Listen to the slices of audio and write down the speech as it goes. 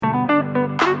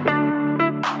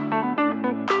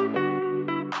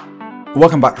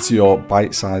Welcome back to your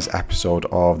bite-sized episode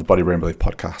of the Body Brain Belief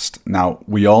podcast. Now,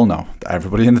 we all know that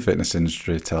everybody in the fitness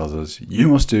industry tells us you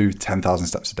must do 10,000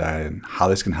 steps a day and how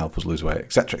this can help us lose weight,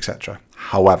 etc., etc.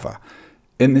 However,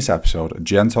 in this episode,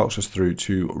 Jen talks us through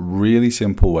two really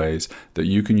simple ways that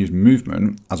you can use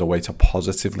movement as a way to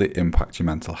positively impact your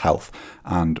mental health.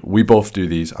 And we both do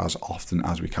these as often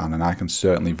as we can, and I can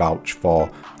certainly vouch for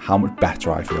how much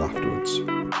better I feel afterwards.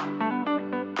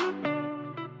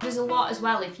 There's a lot as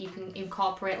well if you can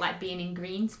incorporate like being in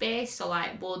green space, so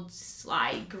like woods,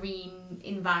 like green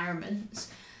environments.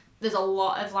 There's a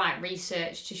lot of like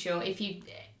research to show if you,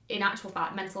 in actual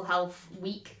fact, Mental Health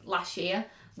Week last year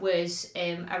was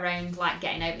around like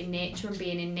getting out in nature and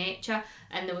being in nature,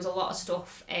 and there was a lot of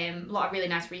stuff, a lot of really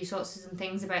nice resources and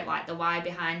things about like the why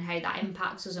behind how that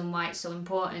impacts us and why it's so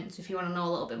important. So if you want to know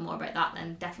a little bit more about that,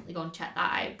 then definitely go and check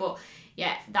that out. But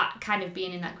yeah, that kind of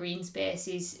being in that green space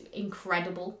is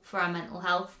incredible for our mental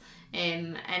health,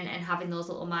 and having those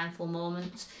little mindful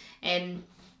moments. I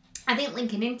think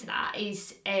linking into that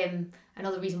is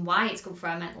another reason why it's good for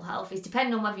our mental health is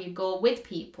depending on whether you go with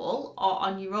people or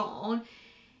on your own,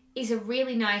 is a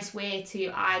really nice way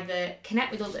to either connect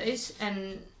with others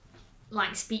and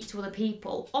like speak to other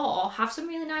people or have some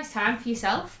really nice time for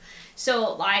yourself.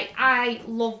 So like I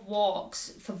love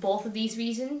walks for both of these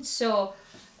reasons. So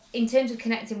in terms of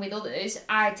connecting with others,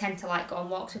 I tend to like go on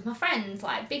walks with my friends,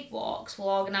 like big walks. We'll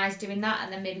organise doing that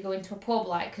and then maybe go into a pub,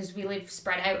 like, because we live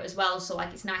spread out as well, so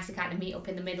like it's nice to kind of meet up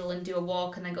in the middle and do a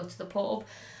walk and then go to the pub.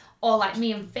 Or like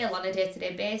me and Phil on a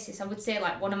day-to-day basis. I would say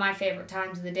like one of my favourite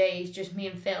times of the day is just me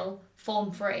and Phil,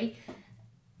 phone free,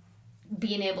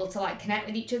 being able to like connect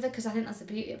with each other, because I think that's the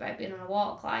beauty about being on a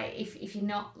walk. Like if you're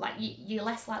not like you're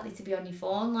less likely to be on your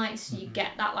phone, like, so you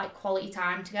get that like quality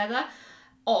time together,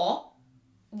 or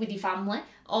with your family,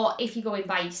 or if you're going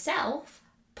by yourself,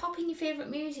 popping your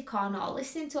favourite music on or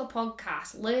listening to a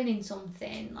podcast, learning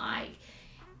something. Like,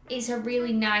 it's a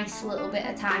really nice little bit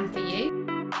of time for you.